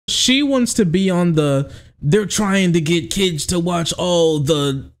she wants to be on the, they're trying to get kids to watch all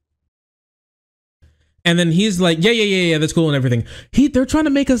the, and then he's like, yeah, that's cool and everything. They're trying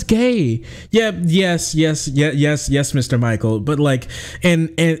to make us gay. Yeah, yes, Mr. Michael. But like, and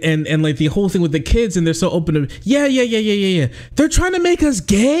like the whole thing with the kids, and they're so open to, yeah. They're trying to make us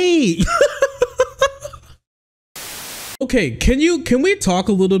gay. Okay, can we talk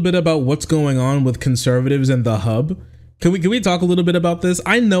a little bit about what's going on with conservatives and the hub? Can we talk a little bit about this?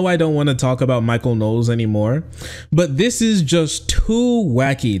 I know I don't want to talk about Michael Knowles anymore, but this is just too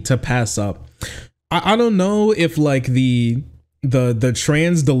wacky to pass up. I don't know if like the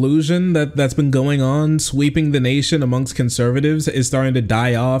trans delusion that's been going on sweeping the nation amongst conservatives is starting to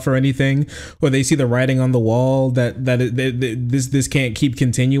die off or anything, or they see the writing on the wall that this can't keep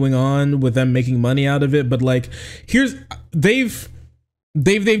continuing on with them making money out of it. But like,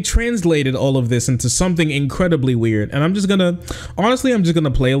 they've translated all of this into something incredibly weird, and I'm just gonna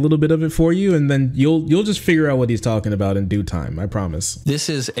play a little bit of it for you, and then you'll just figure out what he's talking about in due time. I promise. This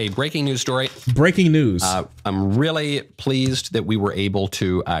is a breaking news story. Breaking news. I'm really pleased that we were able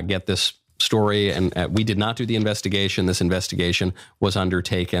to get this story, and we did not do the investigation. This investigation was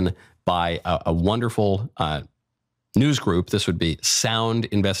undertaken by a wonderful news group. This would be Sound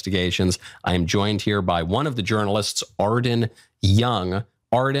Investigations. I am joined here by one of the journalists, Arden Young.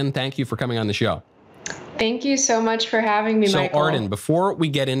 Arden, thank you for coming on the show. Thank you so much for having me, Michael. So, Arden, before we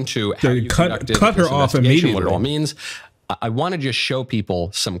get into how you cut her off immediately, what it all means, I want to just show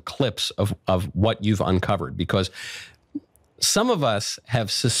people some clips of what you've uncovered, because some of us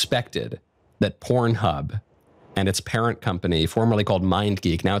have suspected that Pornhub and its parent company, formerly called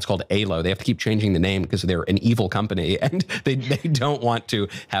MindGeek, now it's called ALO. They have to keep changing the name because they're an evil company, and they don't want to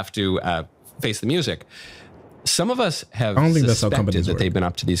have to face the music. Some of us have suspected that they've been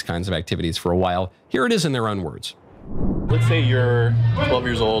up to these kinds of activities for a while. Here it is in their own words. Let's say you're 12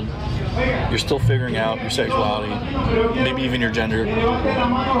 years old, you're still figuring out your sexuality, maybe even your gender.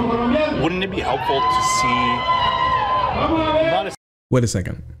 Wouldn't it be helpful to see... Wait a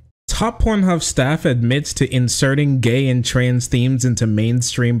second. Top Pornhub staff admits to inserting gay and trans themes into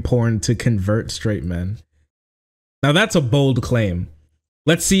mainstream porn to convert straight men. Now that's a bold claim.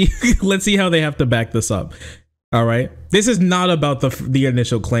 Let's see how they have to back this up. All right, this is not about the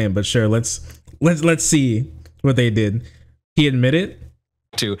initial claim, but sure, let's see what they did. He admitted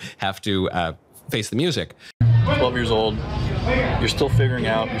to have to face the music. 12 years old, you're still figuring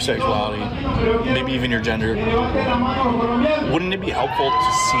out your sexuality, maybe even your gender. Wouldn't it be helpful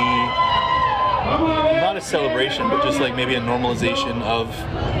to see, not a celebration, but just like maybe a normalization of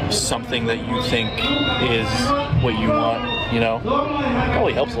something that you think is what you want, you know?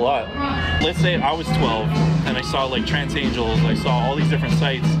 Probably helps a lot. Let's say I was 12 and I saw like trans angels, I saw all these different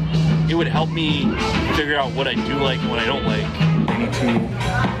sites. It would help me figure out what I do like and what I don't like. I need to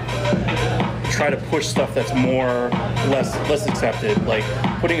try to push stuff that's less accepted. Like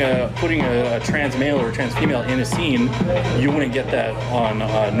putting a trans male or a trans female in a scene, you wouldn't get that on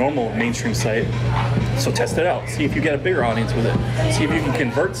a normal mainstream site. So test it out. See if you get a bigger audience with it. See if you can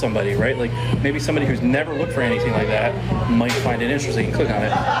convert somebody, right? Like maybe somebody who's never looked for anything like that might find it interesting and click on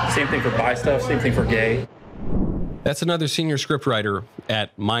it. Same thing for bi stuff, same thing for gay. That's another senior scriptwriter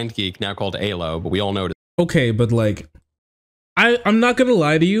at MindGeek, now called ALO, but we all know it. Okay, but like, I'm not gonna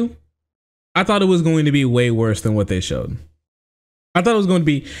lie to you. I thought it was going to be way worse than what they showed. I thought it was going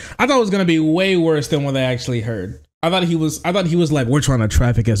to be way worse than what they actually heard. I thought he was like, we're trying to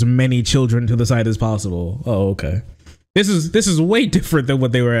traffic as many children to the site as possible. Oh, okay. This is way different than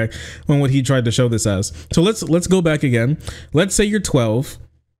what they were when what he tried to show this as. So let's go back again. Let's say you're 12.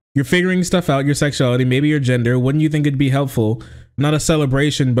 You're figuring stuff out, your sexuality, maybe your gender. Wouldn't you think it'd be helpful, not a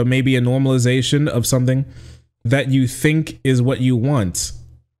celebration, but maybe a normalization of something that you think is what you want?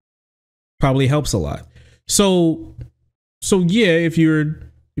 Probably helps a lot. So yeah, if you're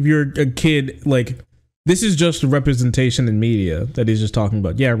a kid, like, this is just representation in media that he's just talking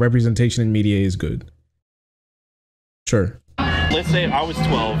about. Yeah, representation in media is good. Sure. Let's say I was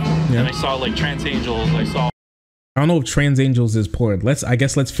 12 and I saw like trans angels. I don't know if trans angels is porn. I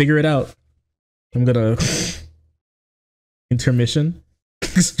guess let's figure it out. I'm gonna intermission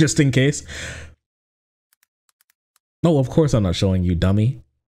just in case. No, of course I'm not showing you, dummy.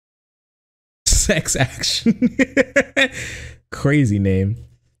 Sex action. Crazy name.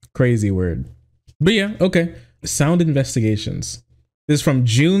 Crazy word. But yeah, okay. Sound Investigations. This is from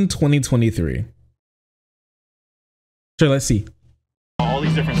June 2023. Sure, let's see. All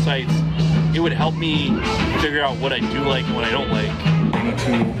these different sites. It would help me figure out what I do like and what I don't like.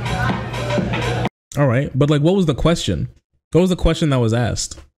 All right, but like, what was the question? What was the question that was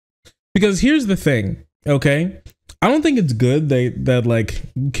asked? Because here's the thing, okay? I don't think it's good that like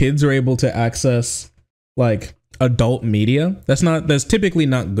kids are able to access like adult media. That's typically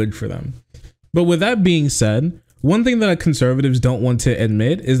not good for them. But with that being said, one thing that conservatives don't want to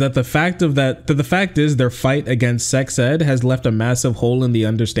admit is that the fact is their fight against sex ed has left a massive hole in the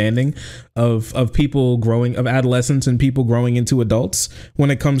understanding of people growing, of adolescents and people growing into adults when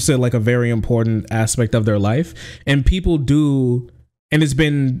it comes to like a very important aspect of their life. And people do, and it's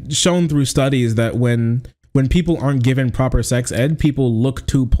been shown through studies that when people aren't given proper sex ed, people look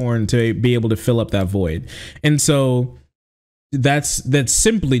to porn to be able to fill up that void. And so that's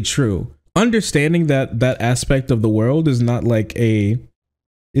simply true. Understanding that aspect of the world is not like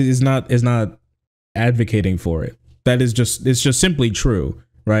is not advocating for it. It's just simply true,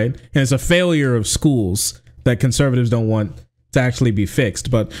 right? And it's a failure of schools that conservatives don't want to actually be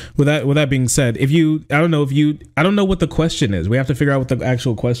fixed. But with that being said, I don't know what the question is. We have to figure out what the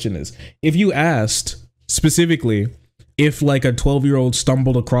actual question is. If you asked specifically if like a 12-year-old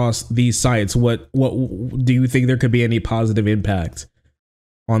stumbled across these sites, what do you think there could be any positive impact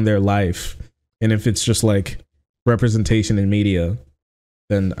on their life? And if it's just like representation in media,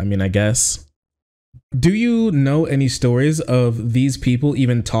 then I mean, I guess. Do you know any stories of these people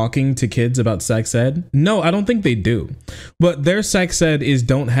even talking to kids about sex ed? No, I don't think they do. But their sex ed is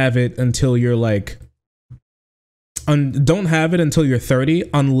don't have it until you're like don't have it until you're 30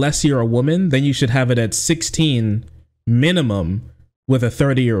 unless you're a woman. Then you should have it at 16 minimum with a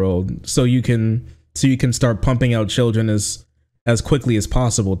 30-year-old so you can start pumping out children as quickly as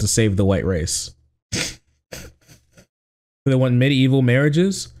possible to save the white race. They want medieval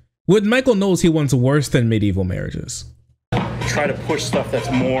marriages. With Michael Knowles, he wants worse than medieval marriages. Try to push stuff that's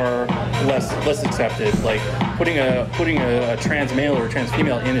less accepted, like putting a trans male or a trans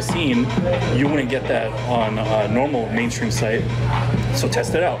female in a scene. You wouldn't get that on a normal mainstream site. So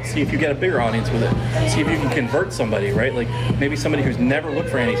test it out. See if you get a bigger audience with it. See if you can convert somebody, right? Like maybe somebody who's never looked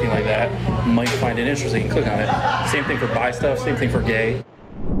for anything like that might find it interesting and click on it. Same thing for bi stuff. Same thing for gay.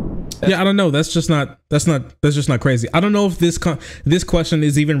 Yeah, I don't know. That's just not crazy. I don't know if this question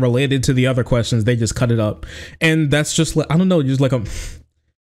is even related to the other questions. They just cut it up, and that's just like, I don't know, just like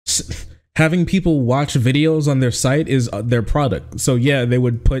having people watch videos on their site is their product. So yeah, they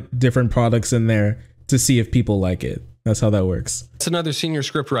would put different products in there to see if people like it. That's how that works. It's another senior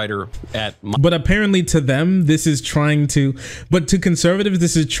scriptwriter at. But apparently to them, this is trying to. But to conservatives,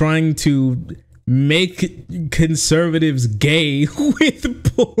 this is trying to make conservatives gay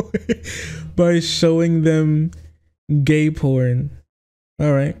with porn by showing them gay porn.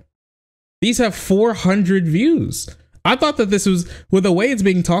 All right. These have 400 views. I thought that this was, with the way it's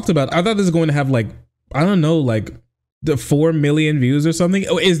being talked about, I thought this was going to have like, I don't know, like the 4 million views or something.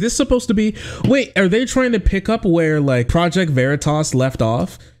 Oh, is this supposed to be, wait, are they trying to pick up where like Project Veritas left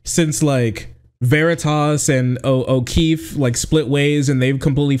off, since like Veritas and O'Keefe like split ways and they've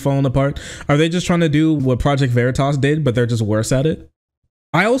completely fallen apart? Are they just trying to do what Project Veritas did, but they're just worse at it?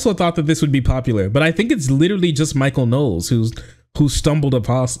 I also thought that this would be popular, but I think it's literally just Michael Knowles who stumbled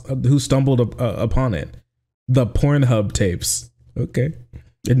upon it. The Pornhub tapes. Okay.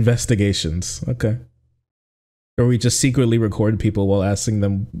 Investigations. Okay. Or we just secretly record people while asking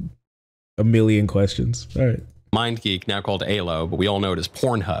them a million questions. All right. MindGeek, now called ALO, but we all know it as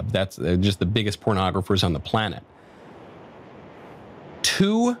Pornhub. That's just the biggest pornographers on the planet.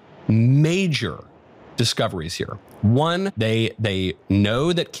 2 major discoveries here. One, they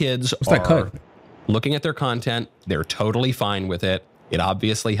know that kids are looking at their content. They're totally fine with it. It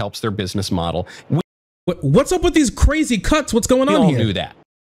obviously helps their business model. What's up with these crazy cuts? What's going on here? We all knew that.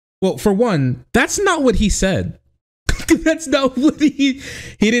 Well, for one, that's not what he said. That's not what he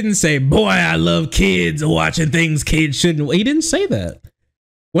didn't say, boy, I love kids watching things kids shouldn't. He didn't say that.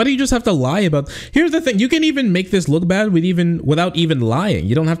 Why do you just have to lie about? Here's the thing. You can even make this look bad without even lying.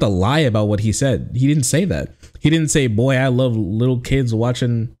 You don't have to lie about what he said. He didn't say that. He didn't say, boy, I love little kids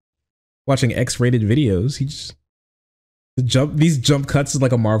watching X-rated videos. He just these jump cuts is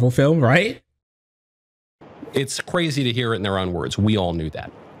like a Marvel film, right? It's crazy to hear it in their own words. We all knew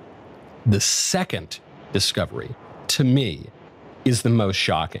that. The second discovery, to me, is the most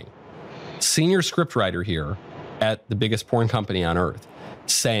shocking. Senior scriptwriter here at the biggest porn company on earth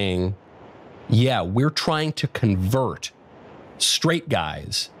saying, yeah, we're trying to convert straight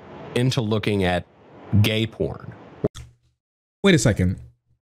guys into looking at gay porn. Wait a second.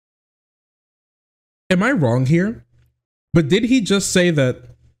 Am I wrong here? But did he just say that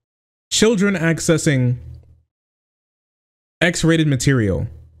children accessing X-rated material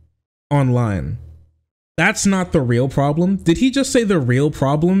online, that's not the real problem? Did he just say the real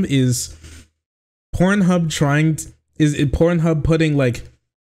problem is Pornhub Pornhub putting like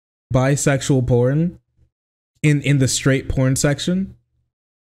bisexual porn in the straight porn section.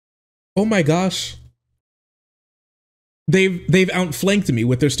 Oh my gosh. They've outflanked me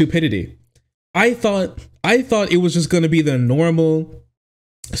with their stupidity. I thought it was just going to be the normal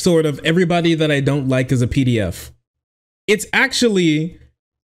sort of everybody that I don't like is a PDF. It's actually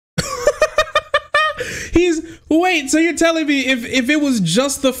wait, so you're telling me if it was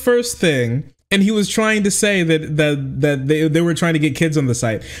just the first thing and he was trying to say that they were trying to get kids on the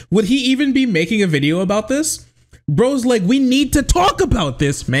site, would he even be making a video about this? Bro's like, we need to talk about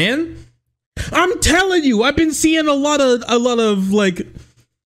this, man. I'm telling you, I've been seeing a lot of like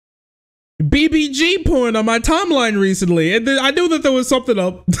BBG porn on my timeline recently, and I knew that there was something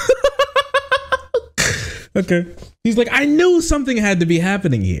up. Okay, he's like, I knew something had to be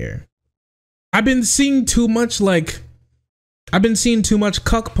happening here. I've been seeing too much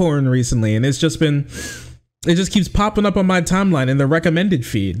cuck porn recently, and it just keeps popping up on my timeline in the recommended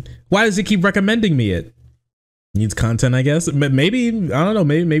feed. Why does it keep recommending me it? Needs content, I guess. Maybe, I don't know,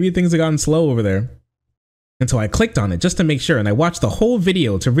 maybe things have gotten slow over there. And so I clicked on it just to make sure, and I watched the whole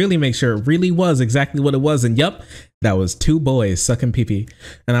video to really make sure it really was exactly what it was. And yup, that was 2 boys sucking pee-pee.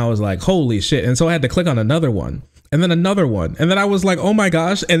 And I was like, holy shit. And so I had to click on another one, and then another one. And then I was like, oh my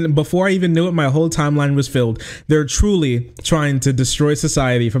gosh. And before I even knew it, my whole timeline was filled. They're truly trying to destroy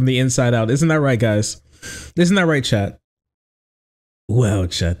society from the inside out. Isn't that right, guys? Isn't that right, chat? Wow,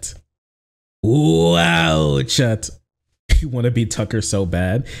 chat. Wow, chat. You want to be Tucker so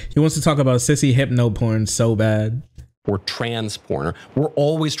bad. He wants to talk about sissy hypno porn so bad. Or trans porn. We're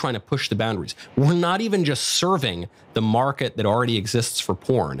always trying to push the boundaries. We're not even just serving the market that already exists for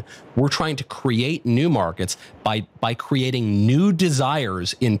porn. We're trying to create new markets by creating new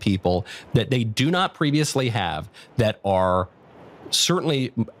desires in people that they do not previously have, that are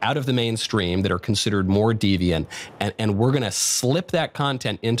certainly out of the mainstream, that are considered more deviant, and we're going to slip that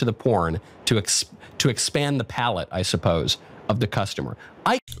content into the porn to expand the palette, I suppose, of the customer.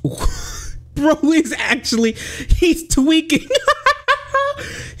 Bro is actually, he's tweaking.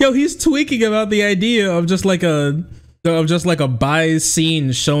 Yo, he's tweaking about the idea of just like a bi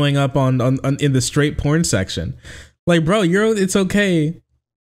scene showing up on in the straight porn section. Like, bro, it's okay.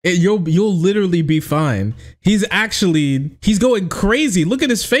 You'll literally be fine. He's going crazy. Look at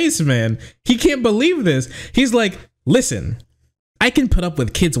his face, man. He can't believe this. He's like, listen, I can put up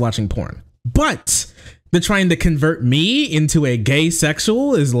with kids watching porn, but they're trying to convert me into a gay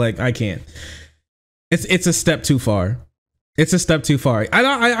sexual is like, I can't. It's a step too far. It's a step too far.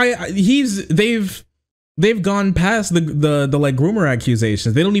 They've gone past the like groomer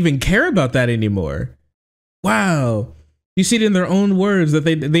accusations. They don't even care about that anymore. Wow. You see it in their own words that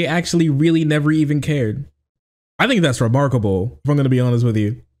they actually really never even cared. I think that's remarkable, if I'm going to be honest with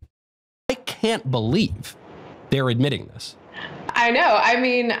you. I can't believe they're admitting this. I know. I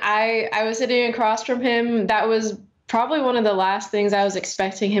mean, I was sitting across from him. That was probably one of the last things I was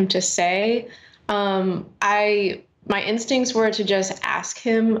expecting him to say. My instincts were to just ask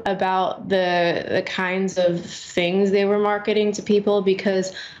him about the kinds of things they were marketing to people,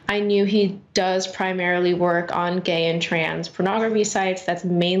 because I knew he does primarily work on gay and trans pornography sites. That's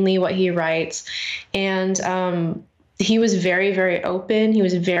mainly what he writes. And he was very, very open. He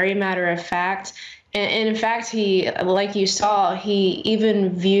was very matter of fact. And in fact, he, like you saw, he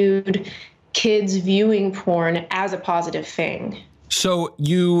even viewed kids viewing porn as a positive thing. So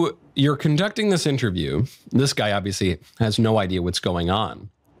you're conducting this interview. This guy obviously has no idea what's going on.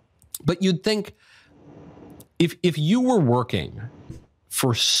 But you'd think if you were working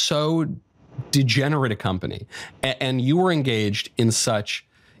for so degenerate a company and you were engaged in such,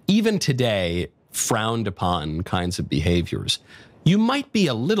 even today, frowned upon kinds of behaviors, you might be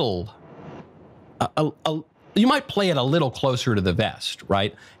a little... you might play it a little closer to the vest,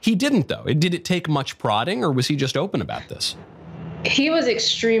 right? He didn't, though. Did it take much prodding, or was he just open about this? He was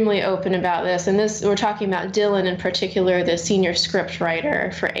extremely open about this, and this, we're talking about Dylan in particular, the senior script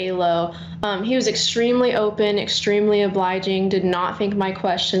writer for ALO. He was extremely open, extremely obliging, did not think my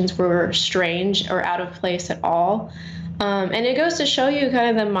questions were strange or out of place at all. And it goes to show you kind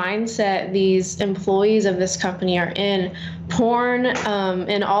of the mindset these employees of this company are in. Porn,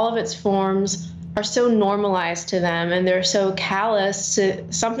 in all of its forms, are so normalized to them, and they're so callous to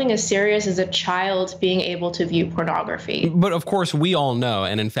something as serious as a child being able to view pornography. But of course, we all know,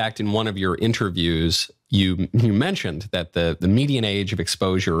 and in fact, in one of your interviews, you mentioned that the median age of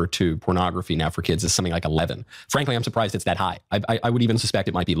exposure to pornography now for kids is something like 11. Frankly, I'm surprised it's that high. I would even suspect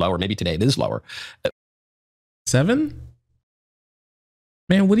it might be lower. Maybe today it is lower. 7?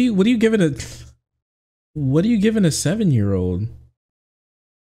 Man, what are you giving a 7-year-old?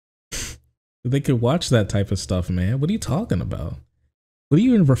 They could watch that type of stuff, man. What are you talking about? What are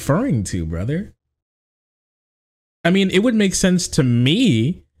you even referring to, brother? I mean, it would make sense to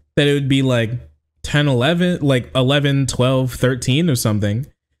me that it would be like 10, 11, like 11, 12, 13 or something.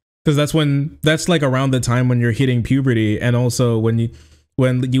 Because that's like around the time when you're hitting puberty, and also when you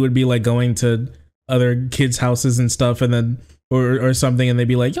would be like going to other kids' houses and stuff, and then or something, and they'd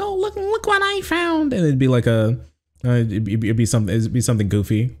be like, "Yo, look what I found," and it'd be like it'd be something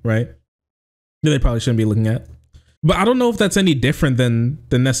goofy, right? That they probably shouldn't be looking at. But I don't know if that's any different than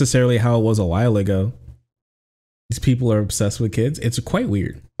necessarily how it was a while ago. These people are obsessed with kids. It's quite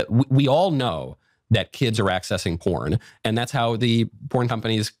weird. We all know that kids are accessing porn, and that's how the porn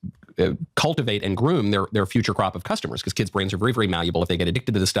companies cultivate and groom their future crop of customers, because kids' brains are very, very malleable. If they get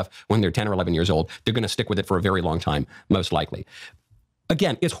addicted to this stuff when they're 10 or 11 years old, they're going to stick with it for a very long time, most likely.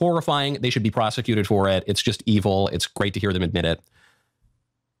 Again, it's horrifying. They should be prosecuted for it. It's just evil. It's great to hear them admit it.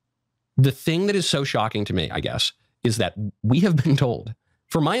 The thing that is so shocking to me, I guess, is that we have been told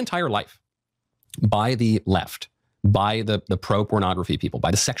for my entire life by the left, by the pro-pornography people,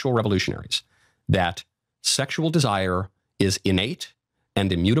 by the sexual revolutionaries, that sexual desire is innate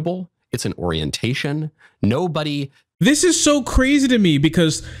and immutable. It's an orientation. Nobody... This is so crazy to me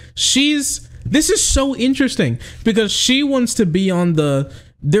because this is so interesting because she wants to be on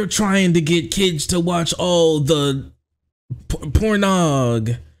they're trying to get kids to watch all the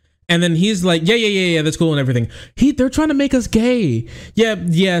pornog. And then he's like, yeah, that's cool and everything. They're trying to make us gay. Yeah,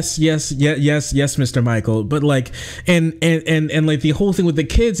 yes, Mr. Michael. But like, and like the whole thing with the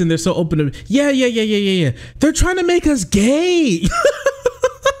kids, and they're so open to, yeah. They're trying to make us gay.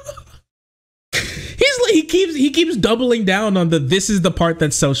 He keeps doubling down on this is the part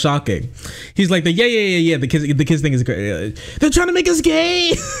that's so shocking. He's like yeah, the kids thing is great. They're trying to make us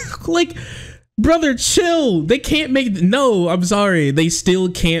gay. Like, brother, chill. They can't no, I'm sorry. They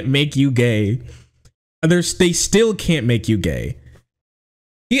still can't make you gay. They still can't make you gay.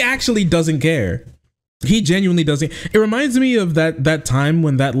 He actually doesn't care. He genuinely doesn't. It reminds me of that time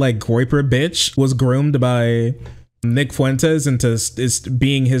when that like Groiper bitch was groomed by Nick Fuentes into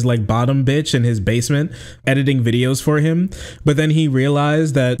being his like bottom bitch in his basement, editing videos for him. But then he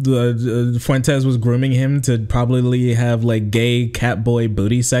realized that Fuentes was grooming him to probably have like gay cat boy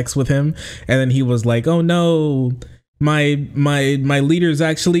booty sex with him. And then he was like, oh no, my leader's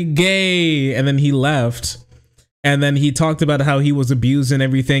actually gay. And then he left. And then he talked about how he was abused and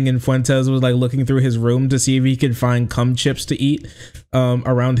everything, and Fuentes was like looking through his room to see if he could find cum chips to eat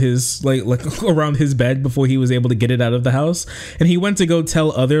around his like around his bed before he was able to get it out of the house. And he went to go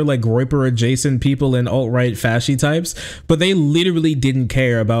tell other like Groiper adjacent people and alt-right fasci types, but they literally didn't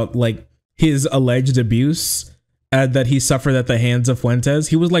care about like his alleged abuse that he suffered at the hands of Fuentes.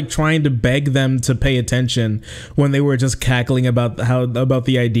 He was like trying to beg them to pay attention when they were just cackling about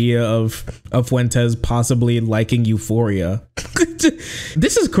the idea of Fuentes possibly liking Euphoria.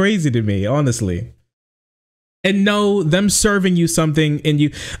 This is crazy to me, honestly. And no, them serving you something and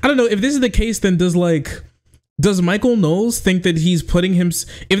I don't know if this is the case, then does Michael Knowles think that he's putting him,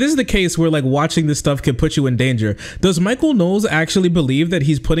 if this is the case where like watching this stuff could put you in danger, does Michael Knowles actually believe that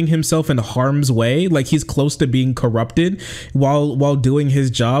he's putting himself in harm's way, like he's close to being corrupted while doing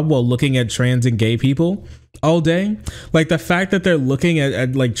his job, while looking at trans and gay people all day? Like the fact that they're looking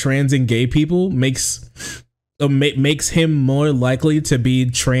at like trans and gay people makes him more likely to be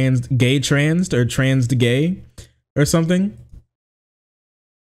trans or trans gay or something.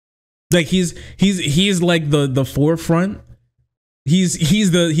 Like he's like the forefront.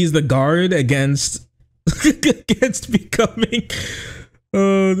 He's the guard against becoming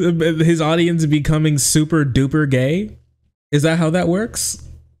his audience becoming super duper gay. Is that how that works?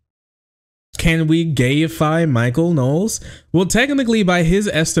 Can we gayify Michael Knowles? Well, technically, by his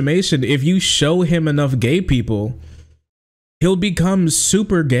estimation, if you show him enough gay people, he'll become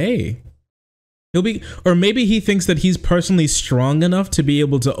super gay. Or maybe he thinks that he's personally strong enough to be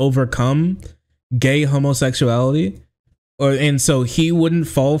able to overcome gay homosexuality, and so he wouldn't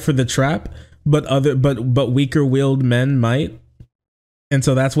fall for the trap, but weaker-willed men might, and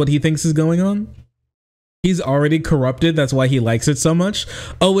so that's what he thinks is going on. He's already corrupted. That's why he likes it so much.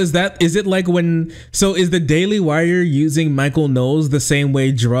 Oh, is it like when? So is the Daily Wire using Michael Knowles the same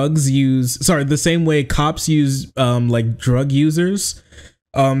way the same way cops use like drug users?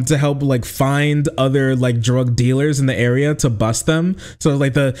 To help like find other like drug dealers in the area to bust them. So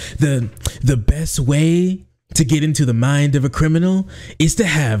like the best way to get into the mind of a criminal is to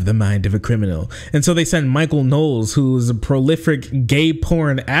have the mind of a criminal. And so they send Michael Knowles, who's a prolific gay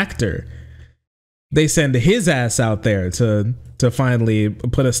porn actor. They send his ass out there to finally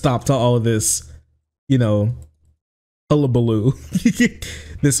put a stop to all of this, you know, hullabaloo,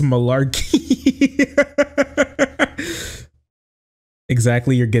 this malarkey.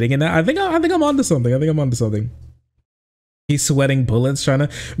 Exactly, you're getting in that. I think I'm onto something. He's sweating bullets trying to.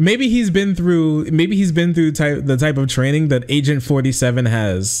 Maybe he's been through the type of training that Agent 47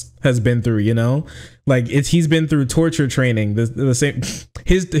 has been through. You know, like he's been through torture training. The same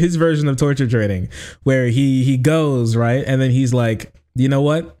his version of torture training, where he goes right, and then he's like, you know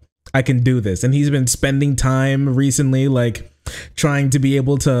what, I can do this. And he's been spending time recently, like trying to be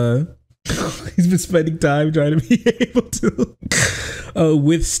able to. He's been spending time trying to be able to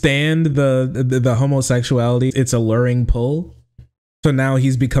withstand the homosexuality, its alluring pull. So now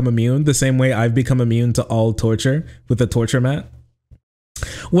he's become immune the same way I've become immune to all torture with the torture mat.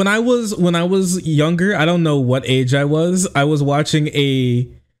 When I was younger, I don't know what age I was watching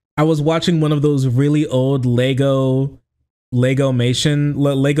one of those really old Lego animation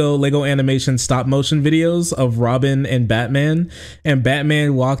stop motion videos of Robin and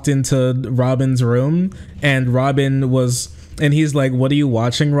Batman walked into Robin's room, and he's like, what are you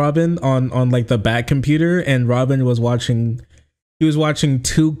watching, Robin, on like the Bat computer? And Robin was watching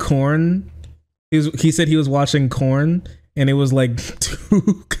two corn. He said he was watching corn, and it was like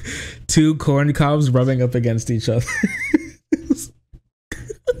two corn cobs rubbing up against each other.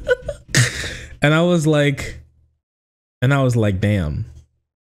 And I was like, damn,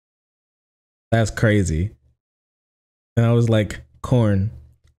 that's crazy. And I was like, corn,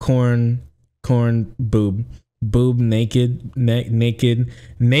 boob, naked, boob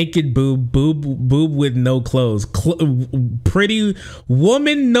with no clothes, pretty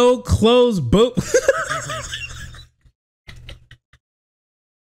woman, no clothes, boob.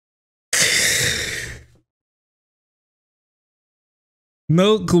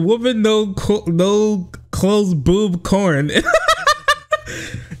 No woman, no clothes, boob, corn.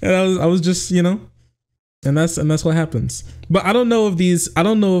 And I was just, you know, and that's what happens. But I don't know if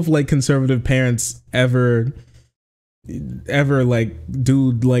like conservative parents ever like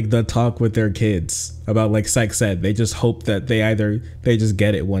do like the talk with their kids about like sex ed. They just hope that they just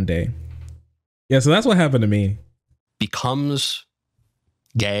get it one day. Yeah, so that's what happened to me. Becomes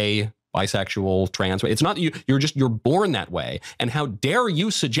gay, bisexual, trans. It's not you're born that way. And how dare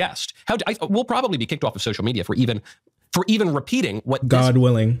you suggest? We'll probably be kicked off of social media for even repeating what God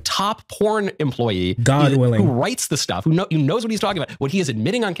willing top porn employee who writes the stuff, who knows what he's talking about, what he is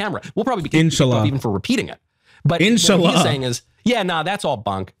admitting on camera. We'll probably be kicked off even for repeating it. But Inshallah. What he's saying is, yeah, nah, that's all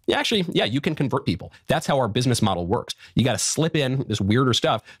bunk. Yeah, actually, yeah, you can convert people. That's how our business model works. You got to slip in this weirder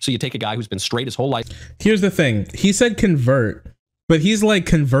stuff. So you take a guy who's been straight his whole life. Here's the thing. He said convert. But he's like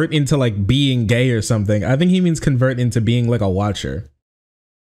convert into like being gay or something. I think he means convert into being like a watcher.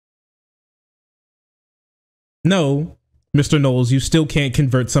 No, Mr. Knowles, you still can't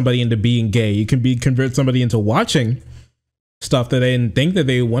convert somebody into being gay. You can convert somebody into watching stuff that they didn't think that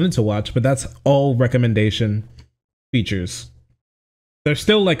they wanted to watch, but that's all recommendation features. There's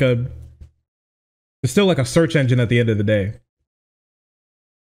still like a search engine at the end of the day.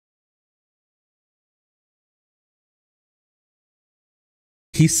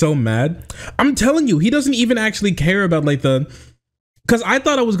 He's so mad. I'm telling you, he doesn't even actually care about like because I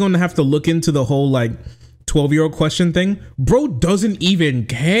thought I was going to have to look into the whole like 12-year-old question thing. Bro doesn't even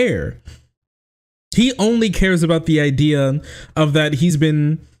care. He only cares about the idea of that he's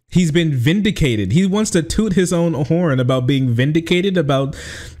been vindicated. He wants to toot his own horn about being vindicated, about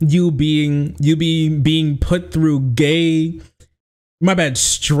you being put through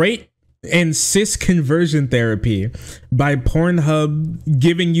straight and cis conversion therapy by Pornhub,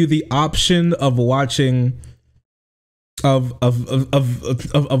 giving you the option of watching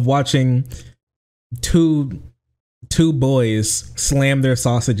watching two boys slam their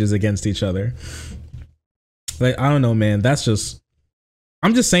sausages against each other. Like, I don't know, man.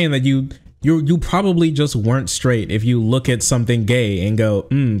 I'm just saying that you probably just weren't straight if you look at something gay and go,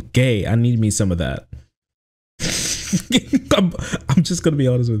 gay, I need me some of that. I'm just gonna be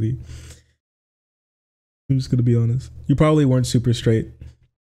honest with you. I'm just gonna be honest. You probably weren't super straight.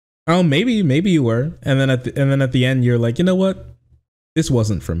 Oh, maybe you were, and then at the end you're like, you know what? This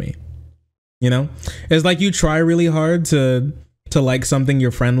wasn't for me. You know, it's like you try really hard to like something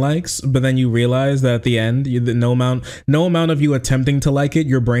your friend likes, but then you realize that at the end, no amount of you attempting to like it,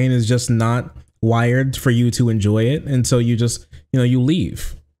 your brain is just not wired for you to enjoy it, and so you just, you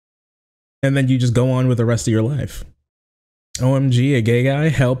leave, and then you just go on with the rest of your life. OMG, a gay guy,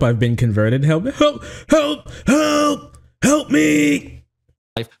 help, I've been converted, help me.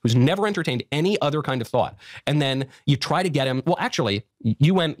 Who's never entertained any other kind of thought. And then you try to get him. Well, actually,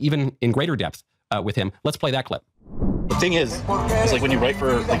 you went even in greater depth with him. Let's play that clip. The thing is like when you write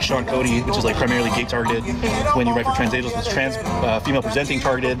for like Sean Cody, which is like primarily gay targeted, when you write for Trans Angels, which is trans female presenting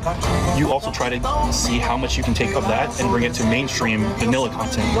targeted, you also try to see how much you can take of that and bring it to mainstream vanilla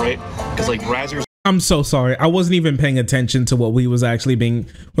content, right? Because like Razzers I'm so sorry. I wasn't even paying attention to what was actually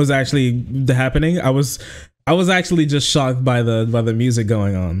happening. I was actually just shocked by the music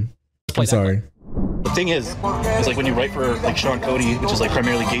going on. I'm sorry. The thing is like when you write for like Sean Cody, which is like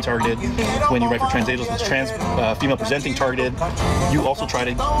primarily gay targeted, when you write for Trans Angels, which is trans female presenting targeted, you also try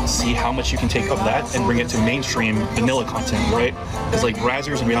to see how much you can take of that and bring it to mainstream vanilla content, right? Because like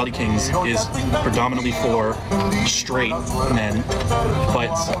Brazzers and Reality Kings is predominantly for straight men,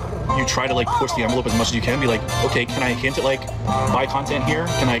 but you try to like push the envelope as much as you can. Be like, okay, can I hint at like bi content here?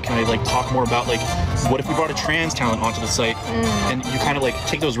 Can I like talk more about like what if we brought a trans talent onto the site? And you kind of like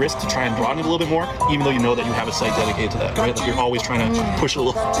take those risks to try and broaden it a little bit more, even though you know that you have a site dedicated to that, right? Like you're always trying to push it a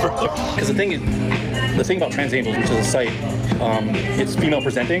little further. Because the thing about Trans Angels, which is a site, it's female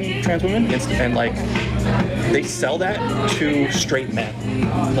presenting trans women, and like they sell that to straight men.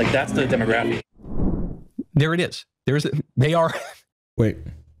 Like that's the demographic. There it is. They are. Wait.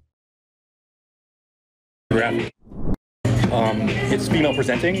 It's female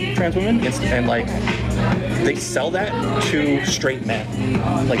presenting trans women, and like they sell that to straight men.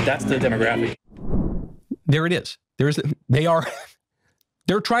 Like that's the demographic. There it is. They're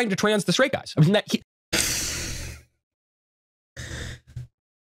trying to trans the straight guys. I mean,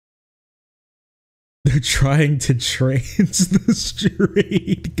 they're trying to trans the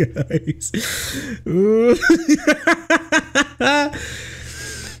straight guys.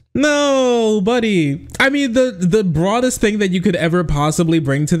 No, buddy. I mean, the broadest thing that you could ever possibly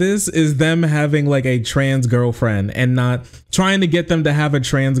bring to this is them having like a trans girlfriend and not trying to get them to have a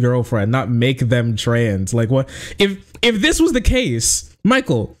trans girlfriend, not make them trans. Like what if this was the case,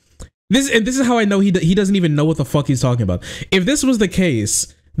 Michael? This is how I know he doesn't even know what the fuck he's talking about. If this was the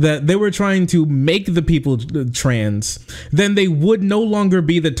case that they were trying to make the people trans, then they would no longer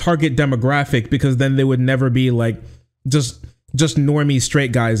be the target demographic, because then they would never be like just normie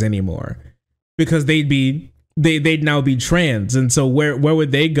straight guys anymore, because they'd now be trans. And so where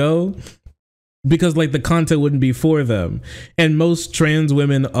would they go? Because like the content wouldn't be for them. And most trans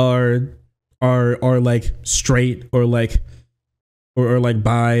women are like straight or like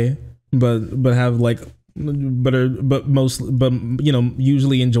bi, but have like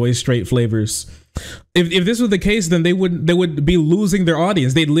usually enjoy straight flavors. If this was the case, then they would be losing their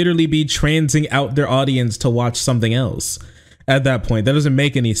audience. They'd literally be transing out their audience to watch something else. At that point, that doesn't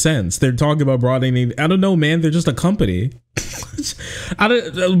make any sense. They're talking about broadening. I don't know, man. They're just a company.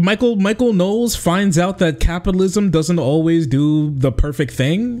 Michael Knowles finds out that capitalism doesn't always do the perfect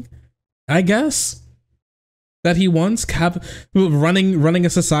thing, I guess. That he wants running a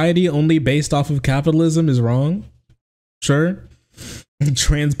society only based off of capitalism is wrong. Sure.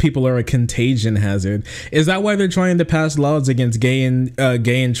 Trans people are a contagion hazard. Is that why they're trying to pass laws against gay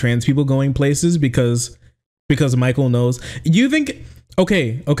and trans people going places? Because Michael knows. You think,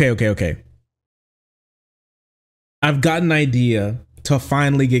 okay. I've got an idea to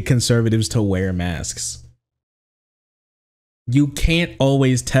finally get conservatives to wear masks. You can't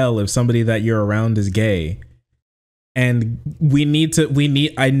always tell if somebody that you're around is gay. And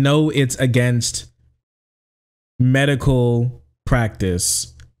I know it's against medical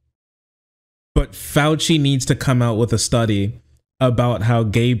practice, but Fauci needs to come out with a study about how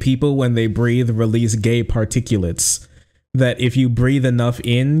gay people, when they breathe, release gay particulates that if you breathe enough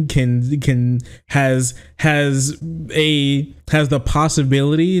in has the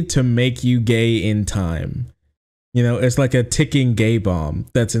possibility to make you gay in time. You know, it's like a ticking gay bomb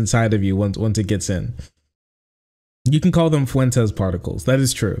that's inside of you once it gets in. You can call them Fuentes particles. That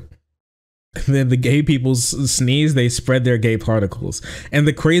is true. Then the gay people sneeze, they spread their gay particles. And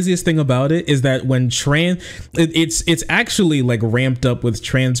the craziest thing about it is that when it's actually like ramped up with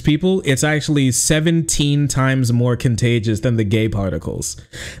trans people, it's actually 17 times more contagious than the gay particles.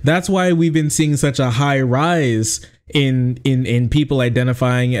 That's why we've been seeing such a high rise in people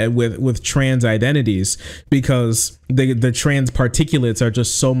identifying with trans identities, because the trans particulates are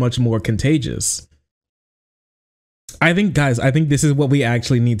just so much more contagious. I think this is what we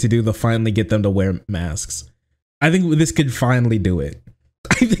actually need to do to finally get them to wear masks. I think this could finally do it.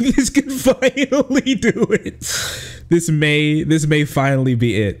 This may finally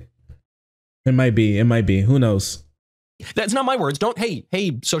be it. It might be. Who knows? That's not my words.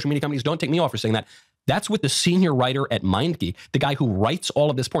 Hey, social media companies, don't take me off for saying that. That's what the senior writer at MindGeek, the guy who writes all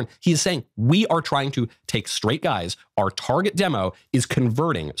of this porn, he is saying, we are trying to take straight guys. Our target demo is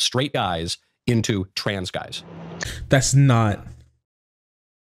converting straight guys into trans guys. That's not.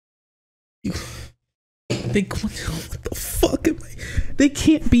 What the fuck am I? They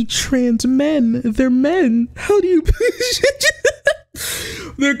can't be trans men. They're men. How do you?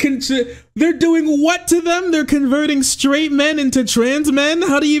 They're doing what to them? They're converting straight men into trans men.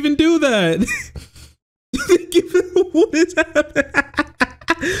 How do you even do that? What is happening?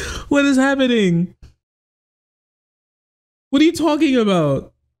 What is happening? What are you talking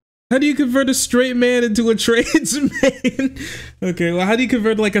about? How do you convert a straight man into a trans man? Okay, well, how do you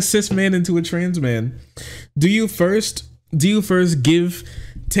convert like a cis man into a trans man? Do you first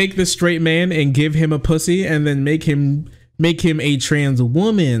take the straight man and give him a pussy and then make him a trans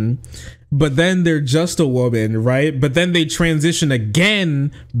woman, but then they're just a woman, right? But then they transition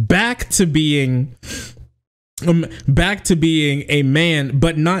again back to being a man,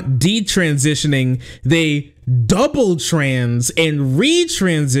 but not detransitioning. They double trans and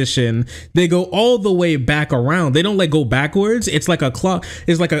retransition. They go all the way back around. They don't like go backwards. It's like a clock.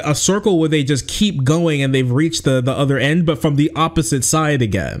 It's like a circle where they just keep going and they've reached the other end, but from the opposite side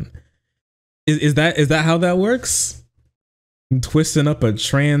again. Is that how that works? I'm twisting up a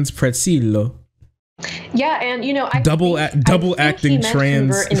trans pretzel. Yeah, and you know, I double acting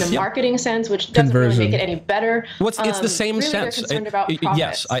trans in the marketing sense, which doesn't really make it any better. Well, it's the same really sense. They're concerned about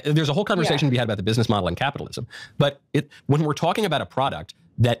yes, there's a whole conversation to be had about the business model and capitalism. But when we're talking about a product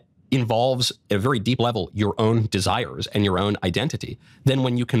that involves at a very deep level your own desires and your own identity, then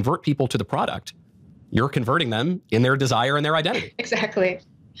when you convert people to the product, you're converting them in their desire and their identity.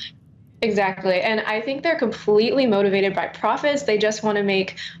 Exactly. And I think they're completely motivated by profits. They just want to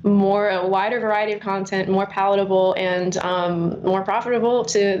make a wider variety of content, more palatable and more profitable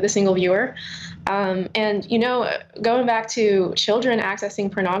to the single viewer. And, you know, going back to children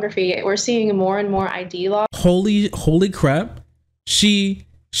accessing pornography, we're seeing more and more ID laws. Holy crap. She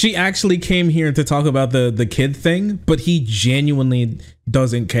actually came here to talk about the kid thing, but he genuinely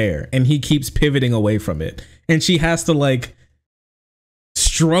doesn't care. And he keeps pivoting away from it. And she has to like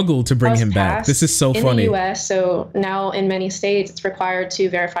struggle to bring him back. This is so funny. In the US, so now in many states, it's required to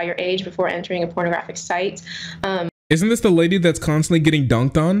verify your age before entering a pornographic site. Isn't this the lady that's constantly getting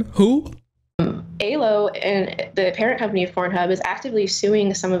dunked on? Who? ALO, and the parent company of Pornhub, is actively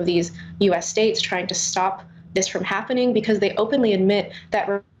suing some of these US states, trying to stop this from happening because they openly admit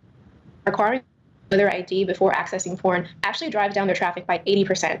that requiring their ID before accessing porn actually drives down their traffic by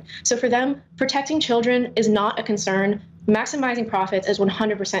 80%. So for them, protecting children is not a concern. Maximizing profits is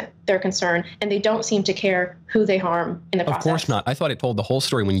 100% their concern, and they don't seem to care who they harm in the process. Of course not. I thought it told the whole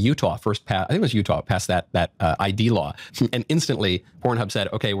story when Utah first passed. I think it was Utah passed that ID law, and instantly Pornhub said,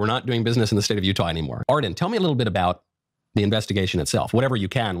 "Okay, we're not doing business in the state of Utah anymore." Arden, tell me a little bit about the investigation itself, whatever you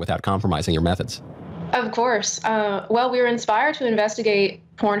can, without compromising your methods. Of course. Well, we were inspired to investigate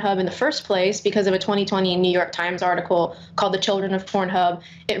Pornhub in the first place because of a 2020 New York Times article called "The Children of Pornhub."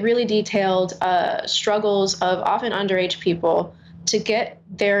 It really detailed struggles of often underage people to get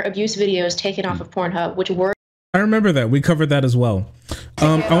their abuse videos taken off of Pornhub, which were. I remember that. We covered that as well.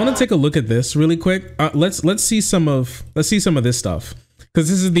 I want to take a look at this really quick. Let's see some of this stuff, because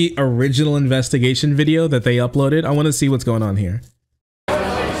this is the original investigation video that they uploaded. I want to see what's going on here.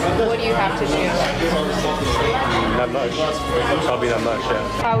 What do you have to do? Not much. Probably not much,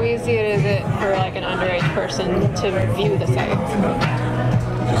 yeah. How easy is it for like an underage person to view the site?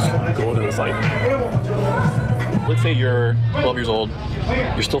 Just go to the site. Let's say you're 12 years old,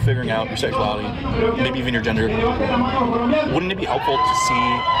 you're still figuring out your sexuality, maybe even your gender. Wouldn't it be helpful to see,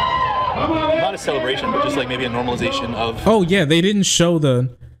 not a celebration, but just like maybe a normalization of... Oh yeah, they didn't show the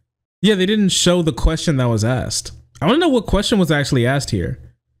question that was asked. I want to know what question was actually asked here.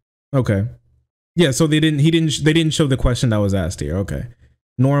 Okay. Yeah, so they didn't show the question that was asked here. Okay.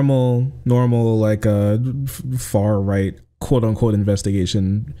 Normal like far right quote unquote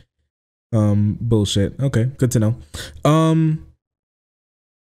investigation bullshit. Okay, good to know.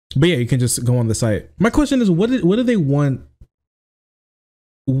 But yeah, you can just go on the site. My question is, what do they want?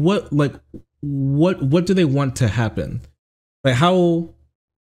 What do they want to happen? Like how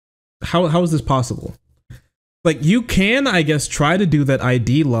is this possible? Like, you can, I guess, try to do that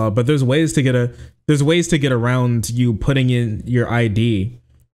ID law, but there's ways to get around you putting in your ID.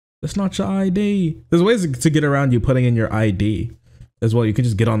 That's not your ID. There's ways to get around you putting in your ID as well. You can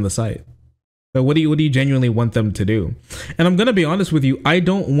just get on the site. But what do you genuinely want them to do? And I'm gonna be honest with you, I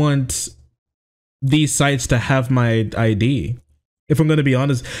don't want these sites to have my ID. If I'm gonna be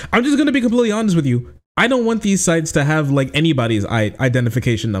honest, I'm just gonna be completely honest with you. I don't want these sites to have like anybody's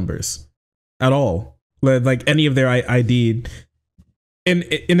identification numbers at all. Like any of their ID. And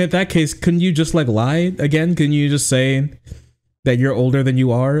in that case, couldn't you just like lie again? Can you just say that you're older than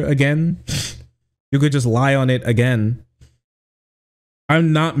you are again? You could just lie on it again.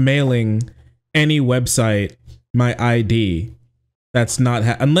 I'm not mailing any website my ID. That's not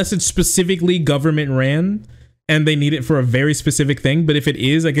unless it's specifically government ran and they need it for a very specific thing. But if it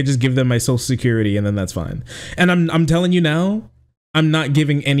is, I could just give them my social security and then that's fine. And I'm telling you now, I'm not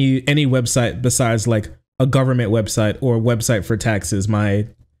giving any website besides like a government website or a website for taxes my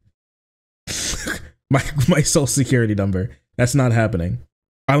my social security number. That's not happening.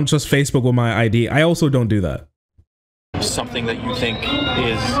 I don't trust Facebook with my ID. I also don't do that. Something that you think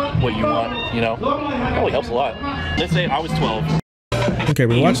is what you want, you know, probably helps a lot. Let's say I was 12. Okay,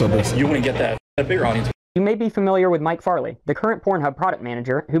 we watched all this. You wouldn't get that bigger audience. You may be familiar with Mike Farley, the current Pornhub product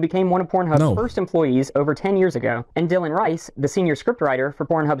manager who became one of Pornhub's first employees over 10 years ago, and Dylan Rice, the senior scriptwriter for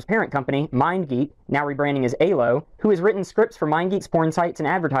Pornhub's parent company, MindGeek, now rebranding as ALO, who has written scripts for MindGeek's porn sites and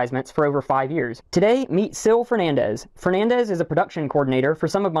advertisements for over 5 years. Today, meet Sil Fernandez. Fernandez is a production coordinator for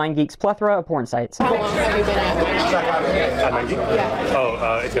some of MindGeek's plethora of porn sites. How long have you been at MindGeek? Yeah.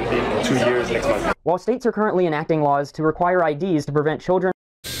 Oh, it's going to be 2 years next month. While states are currently enacting laws to require IDs to prevent children.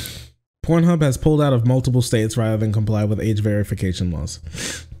 Pornhub has pulled out of multiple states rather than comply with age verification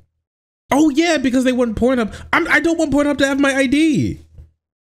laws. Oh yeah, because they want Pornhub. I don't want Pornhub to have my ID.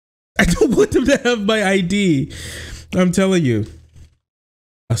 I don't want them to have my ID. I'm telling you.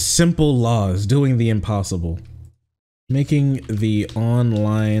 A simple law is doing the impossible. Making the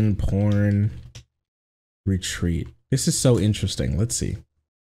online porn retreat. This is so interesting. Let's see.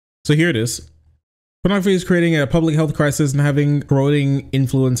 So here it is. Pornography is creating a public health crisis and having growing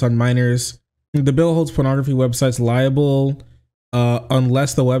influence on minors. The bill holds pornography websites liable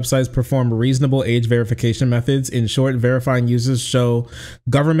unless the websites perform reasonable age verification methods. In short, verifying users show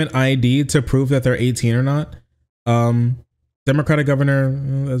government ID to prove that they're 18 or not. Democratic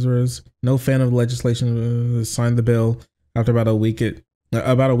governor, as was no fan of the legislation, signed the bill after about a week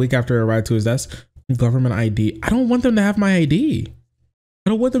after it arrived to his desk. Government ID. I don't want them to have my ID. I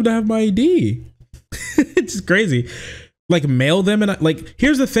don't want them to have my ID. It's just crazy. Like, mail them, and like,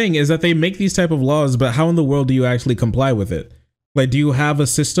 here's the thing is that they make these type of laws, but how in the world do you actually comply with it? Like, do you have a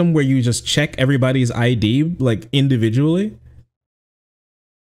system where you just check everybody's ID like individually?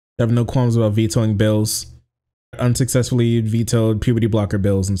 I have no qualms about vetoing bills. Unsuccessfully vetoed puberty blocker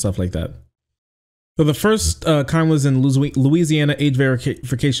bills and stuff like that. So the first kind was in Louisiana. Age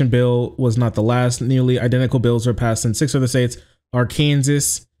verification bill was not the last. Nearly identical bills were passed in 6 other states: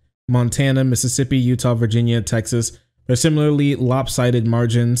 Arkansas, Montana, Mississippi, Utah, Virginia, Texas. There are similarly lopsided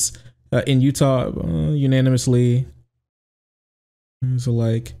margins. In Utah, unanimously. So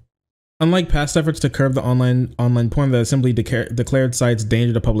like, unlike past efforts to curb the online porn that simply declared sites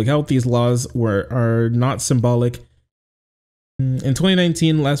danger to public health, these laws are not symbolic. In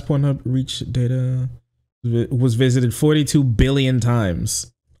 2019, last Pornhub reach data was visited 42 billion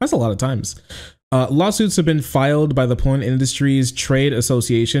times. That's a lot of times. Lawsuits have been filed by the Porn Industries Trade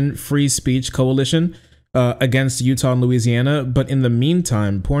Association, Free Speech Coalition, against Utah and Louisiana. But in the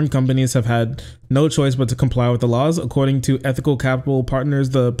meantime, porn companies have had no choice but to comply with the laws. According to Ethical Capital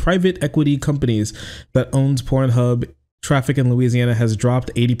Partners, the private equity companies that owns Pornhub, traffic in Louisiana has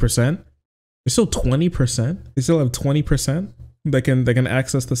dropped 80%. There's still 20%. They still have 20% that can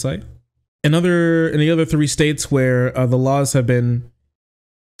access the site. In the other 3 states where the laws have been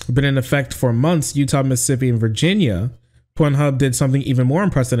in effect for months, Utah, Mississippi, and Virginia, Pornhub did something even more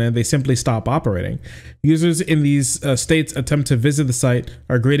unprecedented. They simply stopped operating. Users in these states attempt to visit the site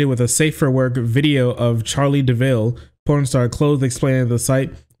are greeted with a safe for work video of Charlie DeVille, porn star, clothed, explaining the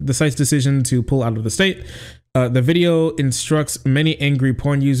site's decision to pull out of the state. The video instructs many angry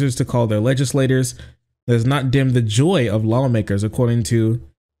porn users to call their legislators. Does not dim the joy of lawmakers, according to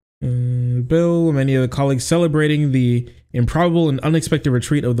Bill. Many of the colleagues celebrating the improbable and unexpected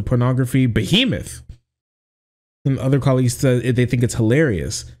retreat of the pornography behemoth. And other colleagues said they think it's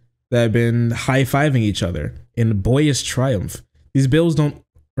hilarious. They have been high-fiving each other in boyish triumph. These bills don't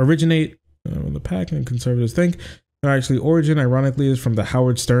originate in the pack, and conservatives think. Their actually origin, ironically, is from the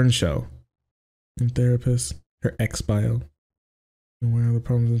Howard Stern show. And therapist, her ex-bio. Aware of the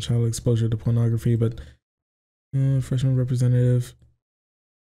problems in child exposure to pornography, but freshman representative,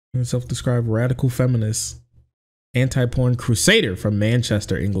 self-described radical feminist, anti-porn crusader from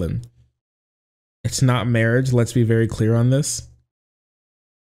Manchester, England. It's not marriage. Let's be very clear on this.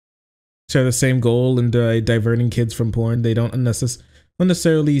 Share the same goal in diverting kids from porn. They don't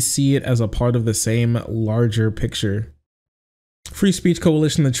necessarily see it as a part of the same larger picture. Free Speech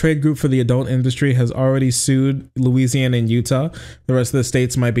Coalition, the trade group for the adult industry, has already sued Louisiana and Utah. The rest of the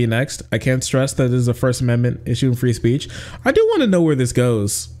states might be next. I can't stress that it is a First Amendment issue in free speech. I do want to know where this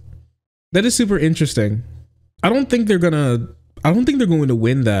goes. That is super interesting. I don't think they're going to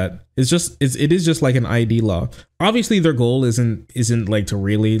win that. It is just like an ID law. Obviously their goal isn't like to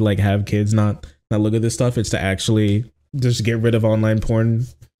really like have kids not look at this stuff. It's to actually just get rid of online porn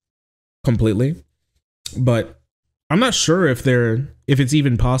completely. But I'm not sure if it's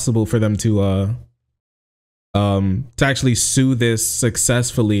even possible for them to actually sue this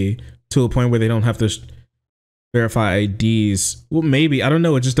successfully to a point where they don't have to verify IDs. Well, maybe, I don't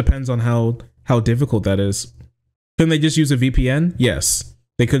know. It just depends on how difficult that is. Can they just use a VPN? Yes,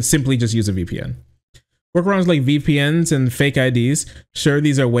 they could simply just use a VPN. Workarounds like VPNs and fake IDs. Sure,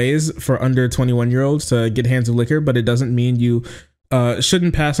 these are ways for under 21-year-olds to get hands of liquor, but it doesn't mean you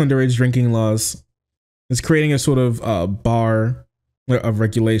shouldn't pass underage drinking laws. It's creating a sort of bar of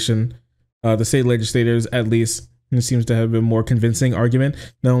regulation. The state legislators, at least, it seems to have a more convincing argument.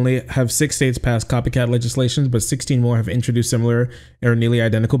 Not only have 6 states passed copycat legislation, but 16 more have introduced similar or nearly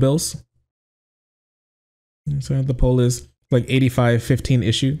identical bills. So the poll is like 85-15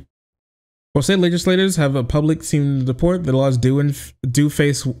 issue. While state legislators have a public seem to support, the laws do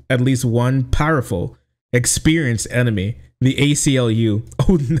face at least one powerful, experienced enemy, the ACLU.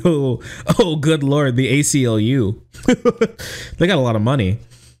 Oh no! Oh good lord, the ACLU. They got a lot of money.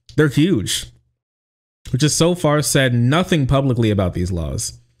 They're huge, which has so far said nothing publicly about these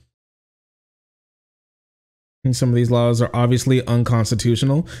laws. And some of these laws are obviously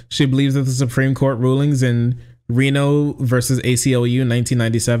unconstitutional. She believes that the Supreme Court rulings in Reno versus ACLU in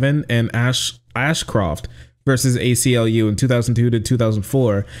 1997 and Ashcroft versus ACLU in 2002 to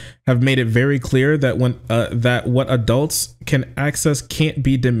 2004 have made it very clear that that what adults can access can't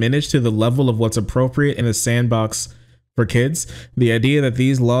be diminished to the level of what's appropriate in a sandbox for kids. The idea that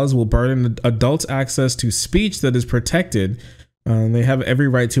these laws will burden adults' access to speech that is protected, they have every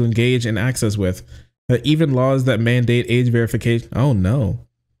right to engage and access with. Even laws that mandate age verification. Oh no.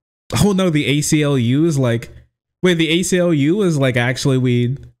 Oh no, the ACLU is like, wait, the ACLU is like, actually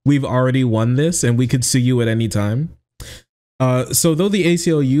we've already won this and we could sue you at any time. So though the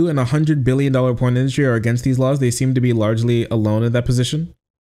ACLU and $100 billion porn industry are against these laws, they seem to be largely alone in that position.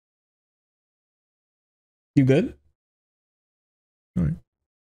 You good? All right.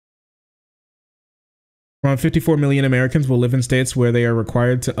 Around 54 million Americans will live in states where they are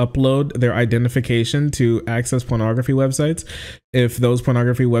required to upload their identification to access pornography websites, if those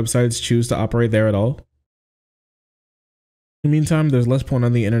pornography websites choose to operate there at all. In the meantime, there's less porn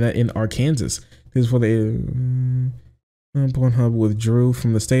on the internet in Arkansas. This is where Pornhub withdrew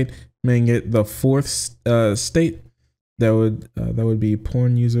from the state, making it the 4th state that would be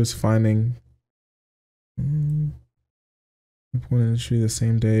porn users finding the porn industry the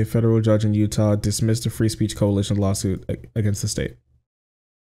same day. Federal judge in Utah dismissed a free speech coalition lawsuit against the state.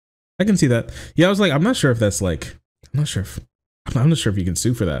 I can see that. Yeah, I was like, I'm not sure if that's like, I'm not sure if you can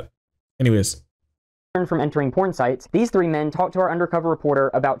sue for that. Anyways. From entering porn sites, these 3 men talked to our undercover reporter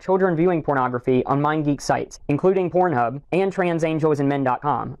about children viewing pornography on MindGeek sites, including Pornhub and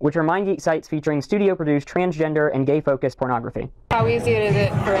TransAngelsandMen.com, which are MindGeek sites featuring studio-produced transgender and gay-focused pornography. How easy is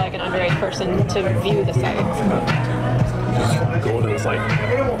it for like an underage person to view the site? Just go to the site.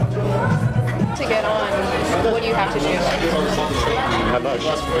 To get on, what do you have to do? Not much.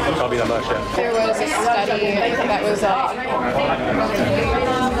 Probably not much, yeah. There was a study that was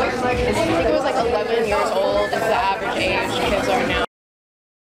I think it was like 11 years old is the average age kids are now.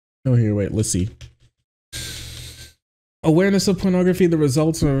 Oh, here, wait, let's see. Awareness of pornography. The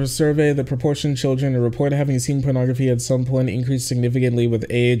results of a survey, the proportion of children who report having seen pornography at some point increased significantly with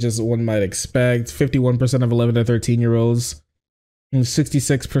age, as one might expect. 51% of 11 to 13-year-olds,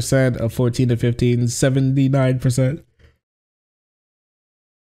 66% of 14 to 15, 79%.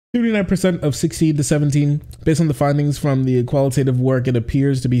 79% of 16 to 17. Based on the findings from the qualitative work, it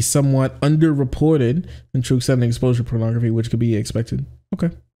appears to be somewhat underreported in true extent of exposure to pornography, which could be expected. Okay.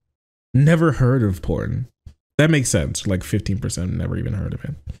 Never heard of porn. That makes sense. Like 15% never even heard of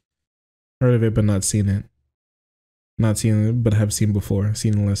it. Heard of it, but not seen it. Not seen it, but have seen before.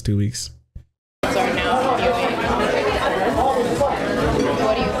 Seen in the last 2 weeks. Are now viewing.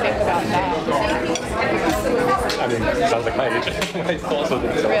 What do you think about that? I mean, it sounds like my age. Also,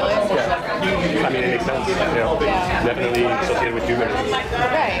 Really? yeah. I mean, it makes sense. You know, Yeah. definitely associated with humor.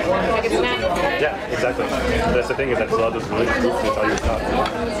 Right. Like it's natural. Yeah, exactly. That's the thing, is that a lot of those religious groups, they tell you it's not,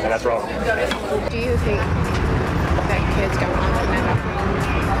 and that's wrong. Do you think that kids go on the net?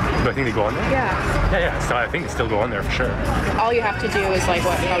 Do I think they go on there? Yeah. Yeah. So I think they still go on there for sure. All you have to do is like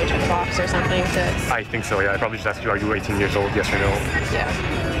what, probably check a box or something to. I think so. Yeah. I probably just ask you, are you 18 years old? Yes or no. Yeah.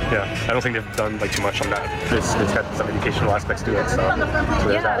 Yeah. I don't think they've done like too much on that. It's got some educational aspects to it. So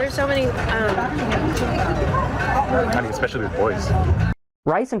Yeah. There's so many. I mean, especially with boys.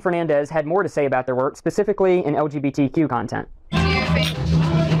 Rice and Fernandez had more to say about their work, specifically in LGBTQ content. Do you think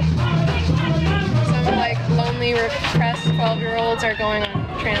some like lonely, repressed 12-year-olds are going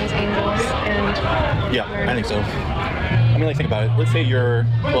on Trans Angels and? Yeah, I think so. I mean, like, think about it. Let's say you're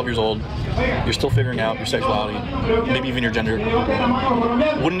 12 years old, you're still figuring out your sexuality, maybe even your gender.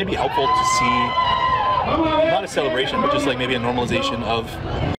 Wouldn't it be helpful to see, not a celebration, but just like maybe a normalization of,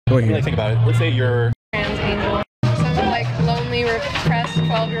 I mean, like, think about it. Let's say you're Trans Angels. repressed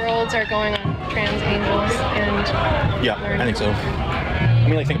 12-year-olds are going on trans angels and Yeah, I think so. I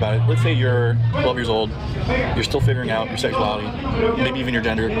mean, like, think about it. Let's say you're 12 years old, you're still figuring out your sexuality, maybe even your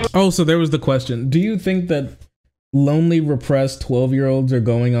gender. Oh, so there was the question. Do you think that lonely, repressed 12-year-olds are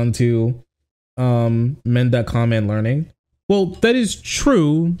going onto men.com and learning? Well, that is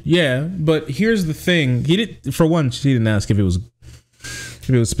true, yeah, but here's the thing. He didn't ask if it was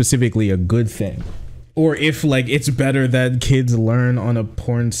specifically a good thing. Or if, like, it's better that kids learn on a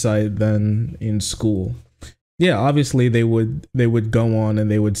porn site than in school. Yeah, obviously they would go on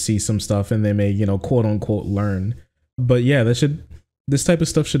and they would see some stuff and they may, you know, quote unquote learn. But yeah, this type of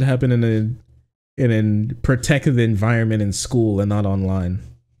stuff should happen in a protected environment in school and not online.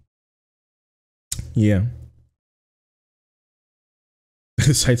 Yeah.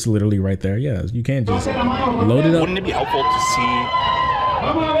 The site's literally right there. Yeah, you can't just load it up. Wouldn't it be helpful to see,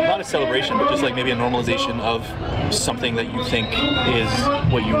 not a celebration, but just like maybe a normalization of something that you think is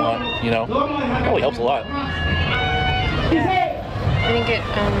what you want, you know? It probably helps a lot. I think it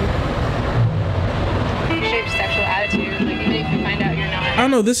shapes sexual attitude. Like, even if you find out you're not. I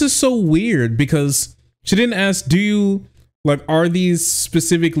don't know. This is so weird because she didn't ask, are these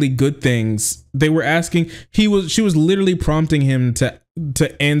specifically good things? They were asking, she was literally prompting him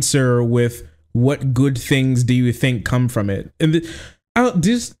to answer with, what good things do you think come from it? And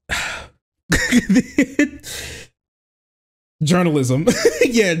journalism.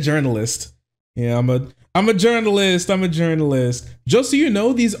 Yeah, journalist. Yeah, I'm a journalist. Just so you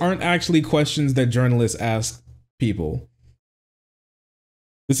know, these aren't actually questions that journalists ask people.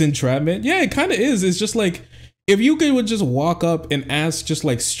 This entrapment? Yeah, it kind of is. It's just like, if you would just walk up and ask just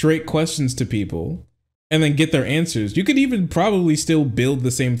like straight questions to people and then get their answers, you could even probably still build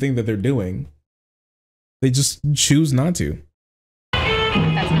the same thing that they're doing. They just choose not to.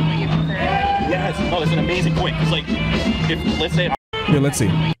 That's not what you prefer. Yeah, that's an amazing point. Because, like, if, let's say... Here, let's see.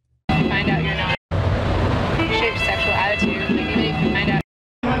 Find out you're not. Shapes sexual attitude. Like, even if you find out.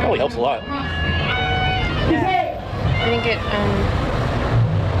 Probably helps a lot. I think it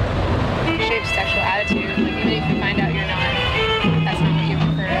shapes sexual attitude. Like, even if you find out you're not, that's not what you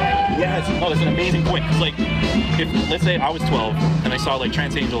prefer. Yeah, that's an amazing point. Because, like, if, let's say I was 12 and I saw, like,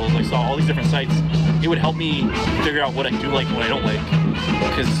 trans angels, I saw all these different sites, it would help me figure out what I do like and what I don't like.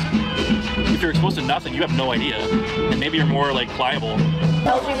 Because if you're exposed to nothing, you have no idea. And maybe you're more, like, pliable.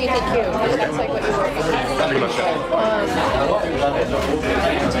 LGBTQ, that's like what you want. Pretty much so.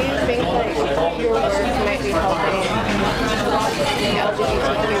 Do you think like your work might be helping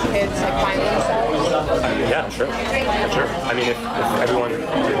LGBTQ kids like find themselves? Yeah, sure. I mean, if everyone,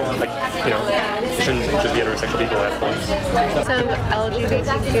 like, you know, it shouldn't just be heterosexual people that have fun. Some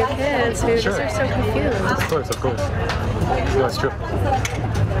LGBTQ kids who just are so confused. Of course. No, it's true.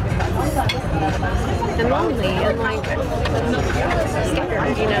 And lonely and like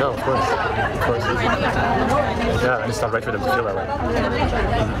scared, you know? No, of course. Yeah, it's not right for them to feel that way.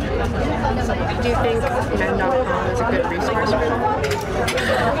 Do you think men.com is a good resource for them?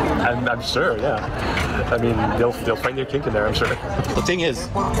 I'm sure, yeah. I mean, they'll find their kink in there, I'm sure. The thing is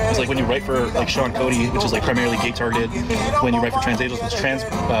like when you write for like Sean Cody, which is like primarily gay targeted, when you write for trans angels, which is trans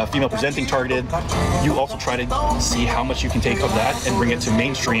female presenting targeted, you also try to see how much you can take of that and bring it to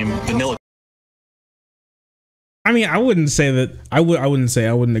mainstream vanilla. I mean, I wouldn't say that. I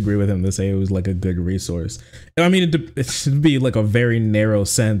wouldn't agree with him to say it was like a good resource. I mean, it should be like a very narrow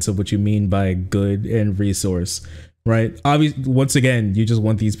sense of what you mean by good and resource, right? Obviously, once again, you just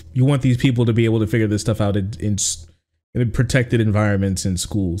want these people to be able to figure this stuff out in protected environments in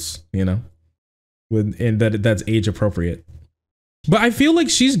schools, you know, and that's age appropriate. But I feel like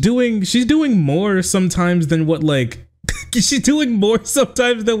she's doing more sometimes than what like she's doing more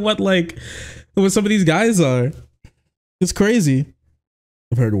sometimes than what some of these guys are. It's crazy.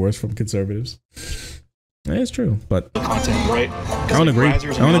 I've heard worse from conservatives. Yeah, it's true, but content, right? I don't agree. I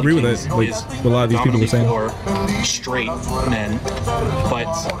don't agree with it. Like what a lot of these people were saying. For straight men, but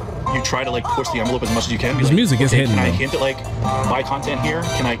you try to like push the envelope as much as you can. This like, music is hitting. Can I hint at like my content here?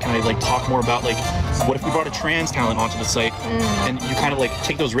 Can I like talk more about like what if we brought a trans talent onto the site and you kind of like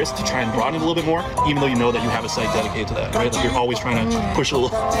take those risks to try and broaden it a little bit more, even though you know that you have a site dedicated to that, right? Like you're always trying to push it a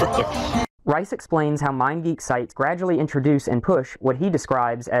little further. Rice explains how MindGeek sites gradually introduce and push what he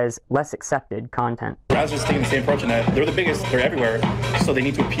describes as less accepted content. Rather just taking the same approach in that they're the biggest, they're everywhere, so they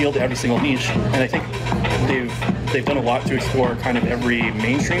need to appeal to every single niche. And I think they've done a lot to explore kind of every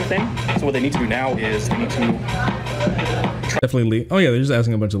mainstream thing. So what they need to do now is they need to definitely. Oh yeah, they're just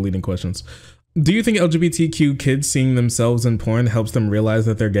asking a bunch of leading questions. Do you think LGBTQ kids seeing themselves in porn helps them realize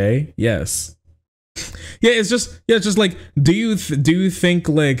that they're gay? Yes. Yeah, it's just like do you think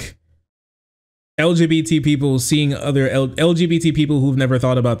like LGBT people seeing other LGBT people who've never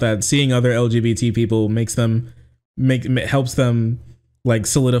thought about that, seeing other LGBT people helps them like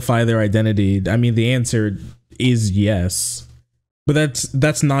solidify their identity. I mean, the answer is yes, but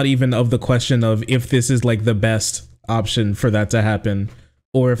that's not even of the question of if this is like the best option for that to happen,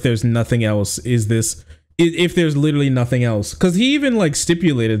 or if there's nothing else. If there's literally nothing else, because he even like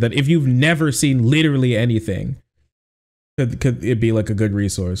stipulated that if you've never seen literally anything, could it be like a good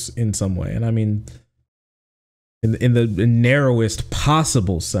resource in some way? And I mean, in the narrowest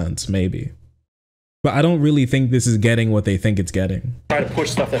possible sense, maybe. But I don't really think this is getting what they think it's getting. Try to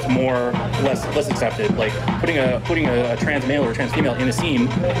push stuff that's less accepted, like putting a trans male or trans female in a scene.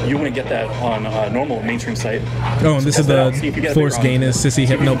 You wouldn't get that on a normal mainstream site. Oh, and this is the forced gayness, sissy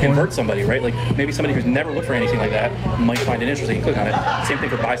hypno porn. Convert somebody, right? Like maybe somebody who's never looked for anything like that might find it interesting. Click on it. Same thing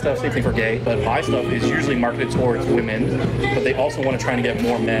for bi stuff. Same thing for gay. But bi stuff is usually marketed towards women, but they also want to try to get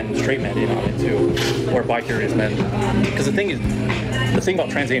more men, straight men, in on it too, or bi-curious men. Because the thing about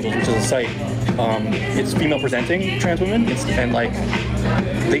Trans Angels, which is a site, it's female presenting trans women, and like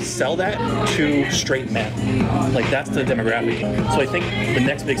they sell that to straight men. Like that's the demographic. So I think the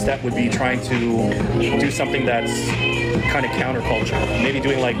next big step would be trying to do something that's kind of counterculture. Maybe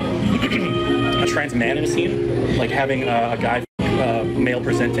doing like a trans man in a scene, like having a guy, male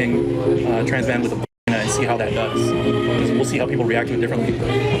presenting trans man with a and see how that does. We'll see how people react to it differently.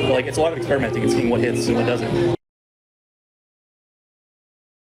 But like it's a lot of experimenting and seeing what hits and what doesn't.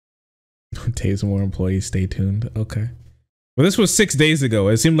 Days more employees, stay tuned. Okay. Well, this was 6 days ago.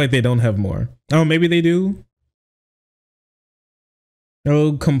 It seemed like they don't have more. Oh, maybe they do.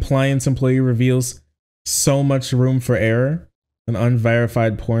 No compliance employee reveals so much room for error and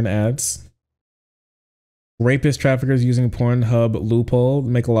unverified porn ads. Rapist traffickers using Pornhub loophole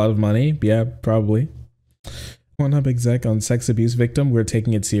make a lot of money. Yeah, probably. Pornhub exec on sex abuse victim. We're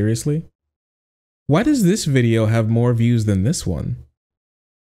taking it seriously. Why does this video have more views than this one?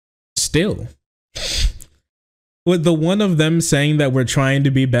 Still, with the one of them saying that we're trying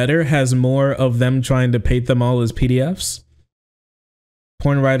to be better has more of them trying to paint them all as PDFs.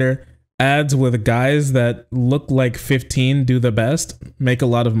 Porn writer, ads with guys that look like 15 do the best, make a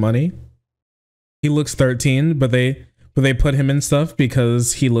lot of money. He looks 13, but they put him in stuff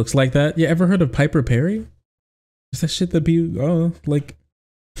because he looks like that. You ever heard of Piper Perry? Is that shit that be like?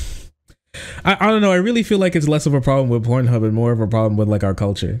 I don't know. I really feel like it's less of a problem with Pornhub and more of a problem with like our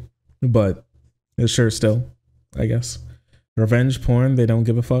culture. But it's sure still, I guess. Revenge porn, they don't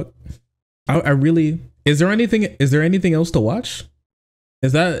give a fuck. I really, is there anything else to watch?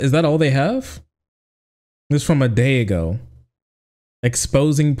 Is that all they have? This is from a day ago.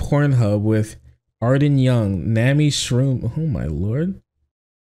 Exposing Pornhub with Arden Young, Nami Shroom. Oh my lord.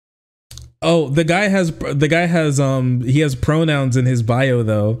 Oh, the guy has pronouns in his bio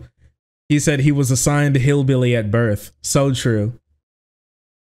though. He said he was assigned hillbilly at birth. So true.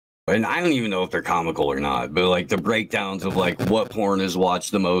 And I don't even know if they're comical or not, but like the breakdowns of like what porn is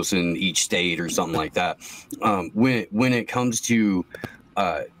watched the most in each state or something like that. When it comes to,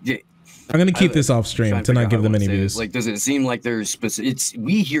 I'm gonna keep this off stream to not give them any views. Like, does it seem like there's specific?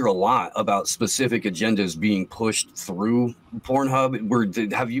 We hear a lot about specific agendas being pushed through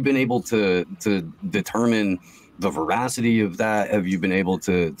Pornhub. Have you been able to determine the veracity of that? Have you been able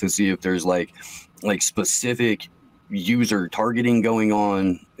to see if there's like specific user targeting going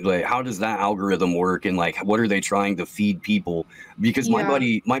on? Like, how does that algorithm work, and like what are they trying to feed people? Because my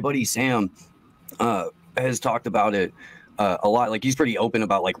buddy Sam has talked about it a lot. Like, he's pretty open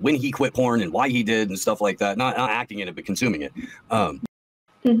about like when he quit porn and why he did and stuff like that. Not acting in it, but consuming it.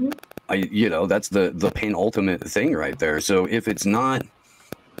 That's the penultimate thing right there. So if it's not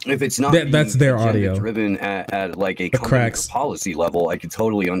that's their audio driven at like a company policy level, I could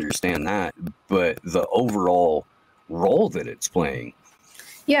totally understand that. But the overall role that it's playing.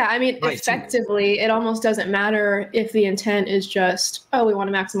 Yeah, I mean, effectively, it almost doesn't matter if the intent is just, oh, we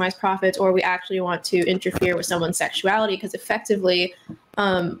want to maximize profits, or we actually want to interfere with someone's sexuality, because effectively,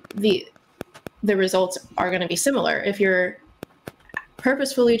 the results are going to be similar. If you're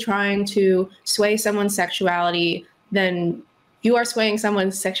purposefully trying to sway someone's sexuality, then you are swaying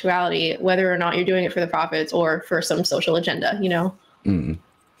someone's sexuality, whether or not you're doing it for the profits or for some social agenda, you know?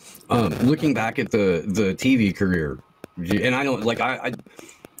 Looking back at the TV career, and I don't like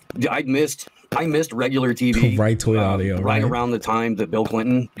I missed regular TV right around the time that Bill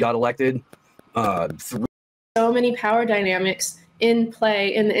Clinton got elected. So many power dynamics in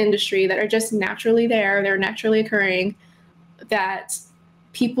play in the industry that are just naturally there, they're naturally occurring, that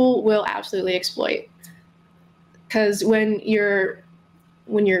people will absolutely exploit. Because when you're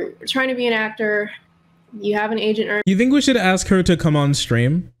trying to be an actor, you have an agent. You think we should ask her to come on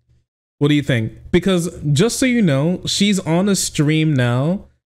stream? What do you think? Because just so you know, she's on a stream now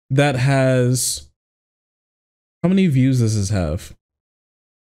that has, how many views does this have?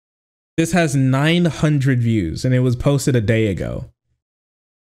 This has 900 views and it was posted a day ago.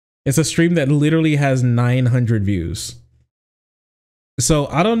 It's a stream that literally has 900 views. So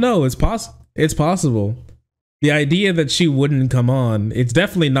I don't know. It's possible. The idea that she wouldn't come on, it's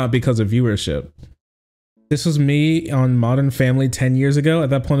definitely not because of viewership. This was me on Modern Family 10 years ago. At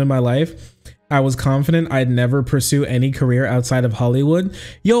that point in my life, I was confident I'd never pursue any career outside of Hollywood.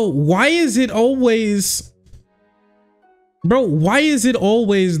 Yo, why is it always... Bro, why is it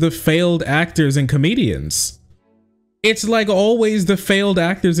always the failed actors and comedians? It's like always the failed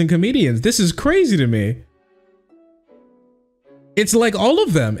actors and comedians. This is crazy to me. It's like all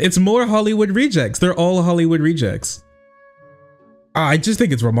of them. It's more Hollywood rejects. They're all Hollywood rejects. I just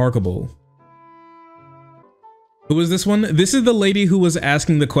think it's remarkable. Who was this one? This is the lady who was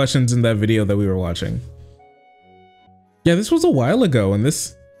asking the questions in that video that we were watching. Yeah, this was a while ago, and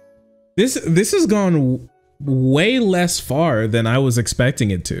this has gone way less far than I was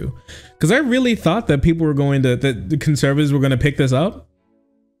expecting it to. Because I really thought that people were going to, that the conservatives were going to pick this up.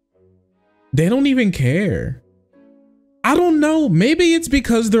 They don't even care. I don't know. Maybe it's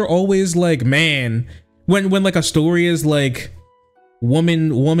because they're always like, man, when like a story is like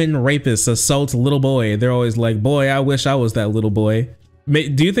woman rapist assaults little boy, they're always like, boy, I wish I was that little boy.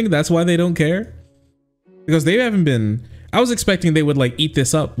 Do you think that's why they don't care? Because they haven't been, I was expecting they would like eat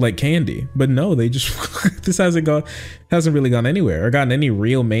this up like candy, but no, they just, this hasn't really gone anywhere or gotten any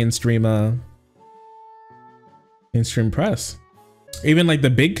real mainstream press. Even like the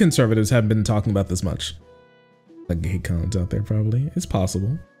big conservatives haven't been talking about this much. Like hate comments out there, probably. It's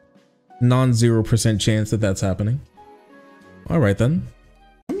possible. Non-0% chance that that's happening. All right then.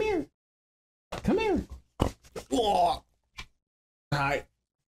 Come here. Come here. Oh. Hi.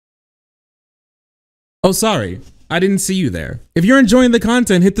 Oh, sorry. I didn't see you there. If you're enjoying the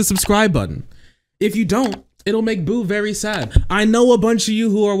content, hit the subscribe button. If you don't, it'll make Boo very sad. I know a bunch of you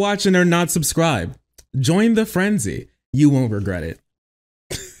who are watching are not subscribed. Join the frenzy. You won't regret it.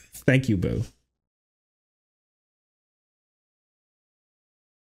 Thank you, Boo.